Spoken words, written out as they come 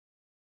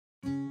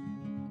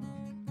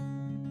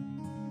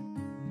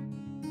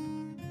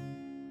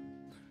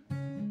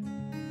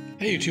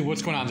Hey YouTube,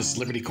 what's going on? This is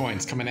Liberty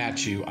Coins coming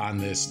at you on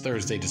this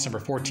Thursday,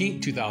 December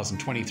 14th,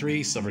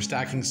 2023. Silver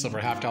stacking, silver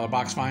 $half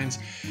box finds.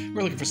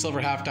 We're looking for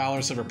silver $half,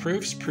 silver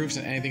proofs,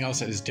 and anything else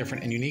that is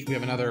different and unique. We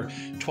have another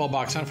 12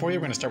 box hunt for you.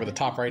 We're going to start with the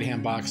top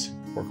right-hand box,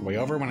 work our way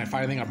over. When I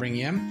find anything, I'll bring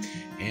you in.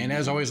 And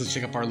as always, let's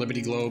check up our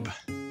Liberty Globe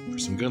for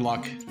some good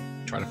luck.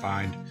 Try to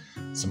find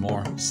some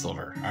more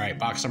silver. All right,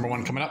 box number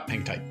one coming up.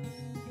 Hang tight.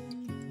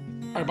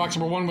 All right, box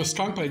number one was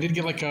skunk, but I did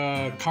get like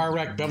a car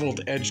wreck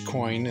beveled edge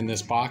coin in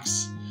this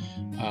box.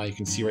 You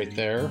can see right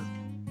there,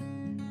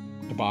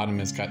 the bottom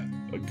has got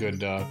a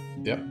good,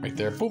 yep, right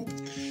there, boom.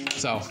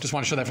 So just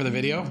want to show that for the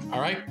video. All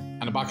right,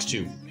 on to box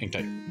two, hang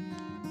tight.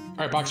 All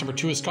right, box number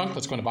two is skunk.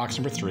 Let's go into box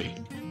number three.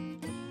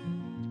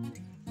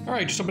 All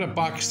right, just open up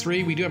box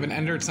three. We do have an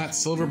ender. It's not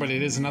silver, but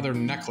it is another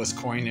necklace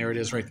coin. There it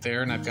is right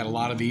there. And I've got a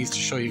lot of these to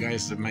show you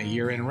guys my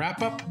year-end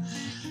wrap-up.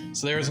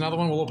 So there's another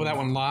one. We'll open that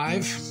one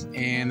live.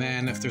 And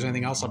then if there's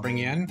anything else, I'll bring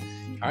you in.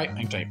 All right,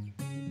 hang tight.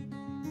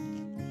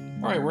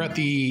 All right, we're at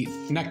the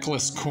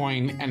necklace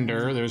coin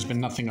ender. There's been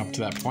nothing up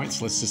to that point,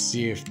 so let's just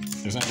see if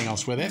there's anything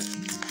else with it,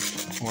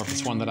 or if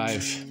it's one that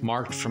I've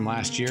marked from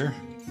last year.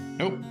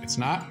 Nope, it's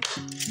not.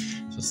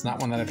 So it's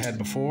not one that I've had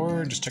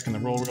before. Just checking the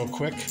roll real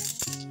quick.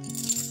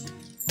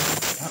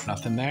 Oh,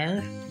 nothing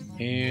there.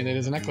 And it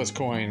is a necklace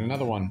coin,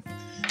 another one.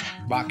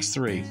 Box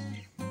three.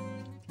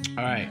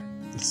 All right,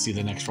 let's see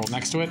the next roll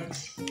next to it.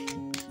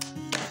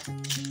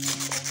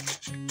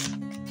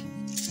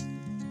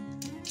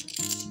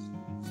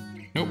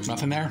 Nope,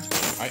 nothing there.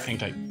 All right, hang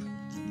tight.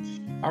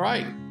 All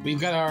right, we've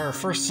got our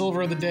first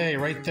silver of the day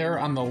right there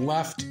on the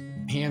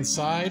left-hand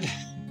side.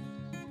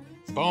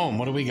 Boom,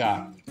 what do we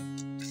got?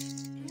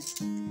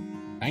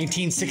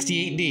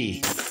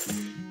 1968D,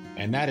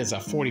 and that is a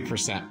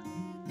 40%.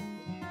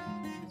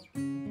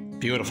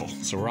 Beautiful,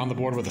 so we're on the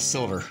board with a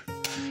silver.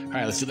 All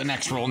right, let's do the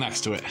next roll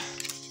next to it.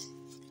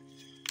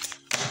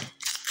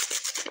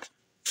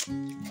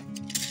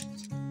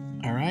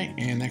 All right,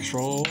 and next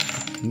roll.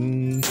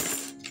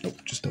 Nope,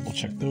 just double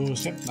check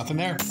those. Yep, nothing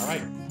there. All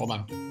right, hold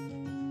on.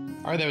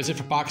 All right, that was it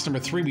for box number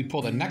three. We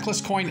pulled a necklace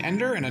coin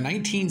ender and a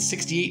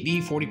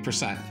 1968D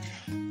 40%.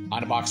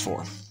 On to box four.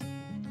 All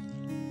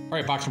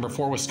right, box number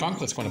four was skunk.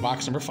 Let's go into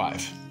box number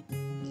five.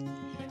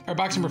 All right,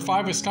 box number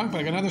five was skunk, but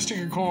I got another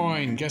sticker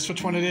coin. Guess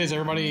which one it is,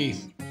 everybody?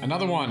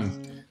 Another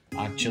one.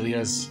 Aunt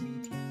Julia's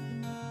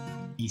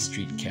E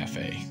Street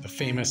Cafe. The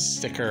famous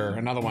sticker.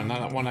 Another one,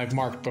 not one I've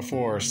marked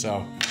before.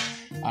 So,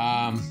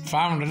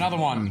 found another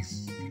one.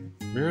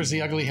 Rears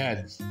the ugly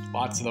head.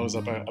 Lots of those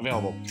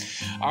available.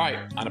 All right,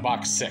 on to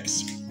box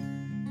six.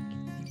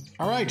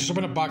 All right, just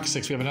open up box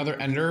six. We have another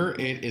ender.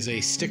 It is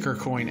a sticker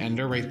coin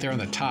ender right there on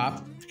the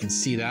top. You can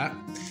see that.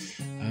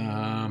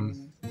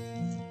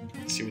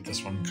 Let's see what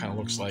this one kind of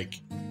looks like.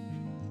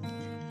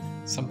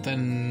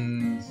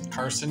 Something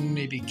Carson,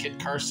 maybe Kit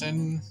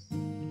Carson.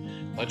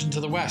 Legend to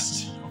the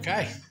West.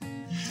 Okay.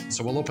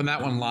 So we'll open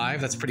that one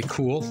live. That's pretty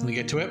cool when we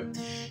get to it.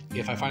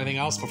 If I find anything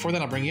else before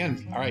then, I'll bring you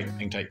in. All right,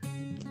 hang tight.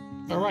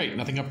 All right,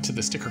 nothing up to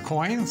the sticker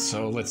coin,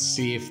 so let's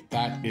see if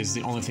that is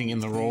the only thing in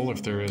the roll,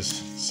 if there is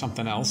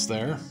something else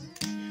there.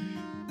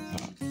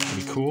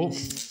 Pretty cool.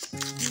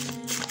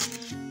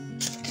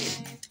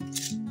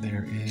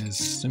 There is,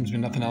 seems to be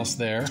nothing else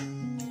there.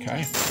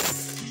 Okay.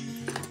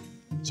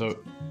 So,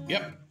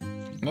 yep,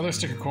 another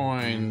sticker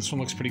coin. This one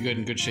looks pretty good,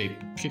 in good shape.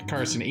 Kit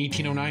Carson,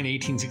 1809,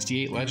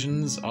 1868,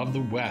 Legends of the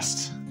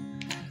West.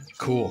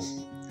 Cool.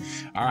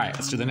 All right,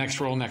 let's do the next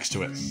roll next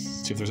to it.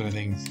 See if there's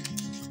anything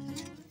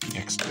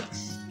next to it.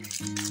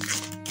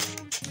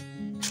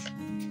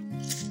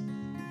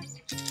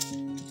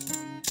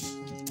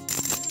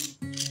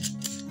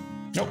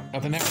 Nope,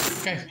 nothing there.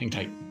 Okay, hang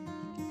tight.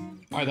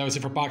 All right, that was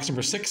it for box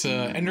number six.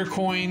 Ender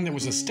coin. It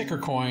was a sticker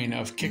coin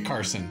of Kit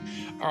Carson.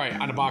 All right,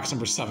 on to box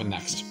number seven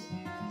next.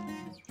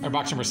 All right,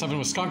 box number seven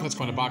was skunk. Let's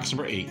go into box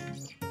number eight.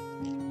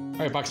 All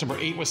right, box number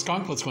eight was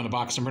skunk. Let's go into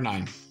box number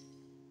nine.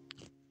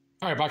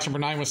 All right, box number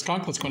nine was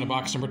skunk. Let's go into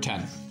box number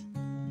 10.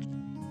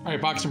 All right,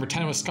 box number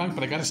 10 was skunk,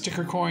 but I got a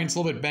sticker coin. It's a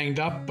little bit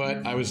banged up,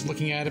 but I was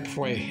looking at it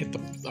before I hit the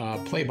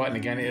play button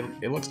again.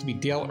 It looks to be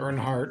Dale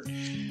Earnhardt,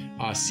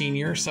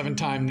 senior,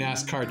 7-time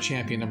NASCAR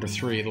champion, number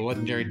 3, the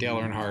legendary Dale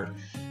Earnhardt.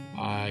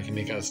 I can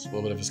make out a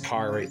little bit of his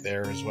car right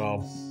there as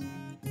well.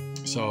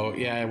 So,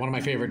 yeah, one of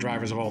my favorite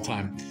drivers of all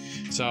time.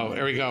 So,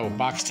 there we go.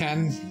 Box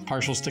 10,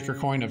 partial sticker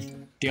coin of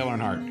Dale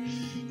Earnhardt.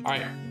 All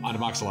right, on to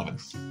box 11.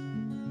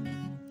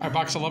 All right,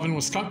 box 11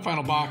 was skunk.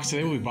 Final box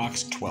today will be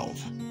box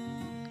 12.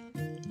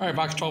 All right,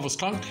 box 12 was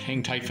skunk.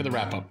 Hang tight for the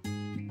wrap-up.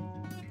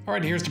 All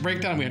right, here's the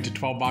breakdown. We had to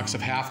 12 box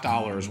of $half.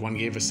 One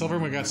gave us silver,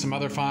 and we got some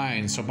other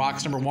finds. So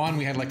box number one,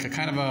 we had like a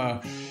kind of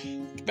a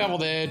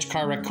beveled edge,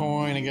 car wreck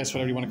coin, I guess,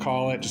 whatever you want to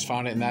call it. Just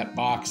found it in that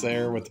box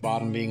there with the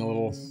bottom being a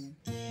little,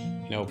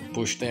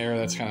 bush there.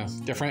 That's kind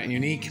of different and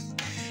unique.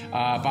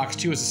 Box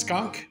two is a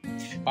skunk.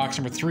 Box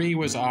number three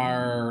was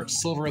our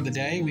silver of the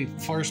day. We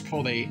first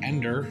pulled a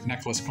ender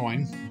necklace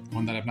coin,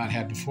 one that I've not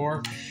had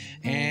before,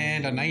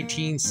 and a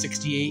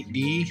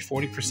 1968D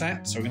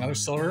 40%, so another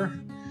silver.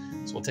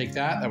 So we'll take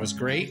that. That was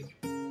great.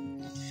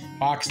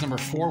 Box number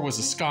 4 was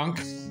a skunk.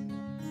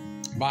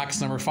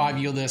 Box number 5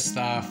 yielded this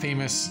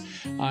famous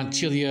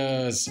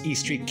Antillia's E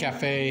Street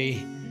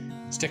Cafe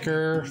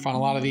sticker. Found a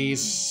lot of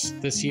these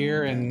this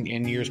year and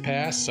in years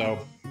past, so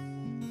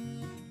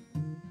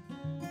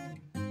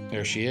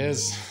there she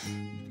is.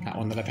 Not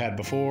one that I've had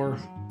before.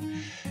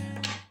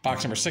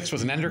 Box number 6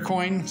 was an Ender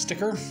coin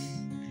sticker,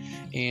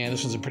 and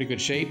this one's in pretty good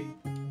shape.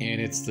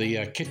 And it's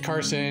the Kit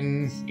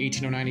Carson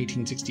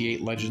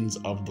 1809-1868 Legends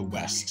of the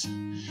West.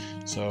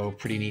 So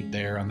pretty neat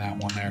there on that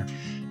one there.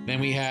 Then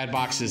we had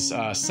boxes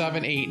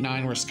 7, 8,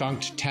 9 were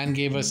skunked. 10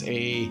 gave us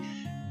a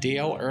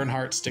Dale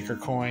Earnhardt sticker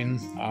coin,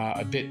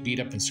 a bit beat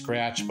up and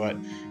scratched, but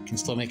can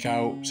still make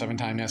out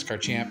 7-time NASCAR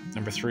champ,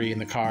 number 3 in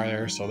the car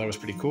there. So that was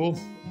pretty cool.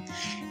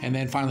 And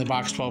then finally,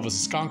 box 12 was a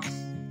skunk.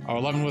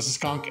 11 was a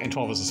skunk, and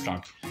 12 was a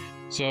skunk.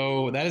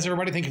 So that is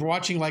everybody. Thank you for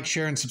watching. Like,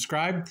 share, and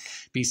subscribe.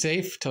 Be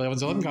safe. Till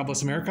everyone's living. God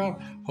bless America.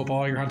 Hope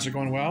all your hunts are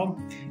going well.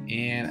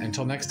 And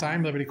until next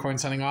time, Liberty Coin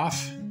signing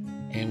off.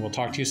 And we'll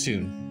talk to you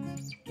soon.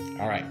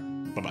 All right.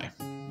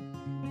 Bye-bye.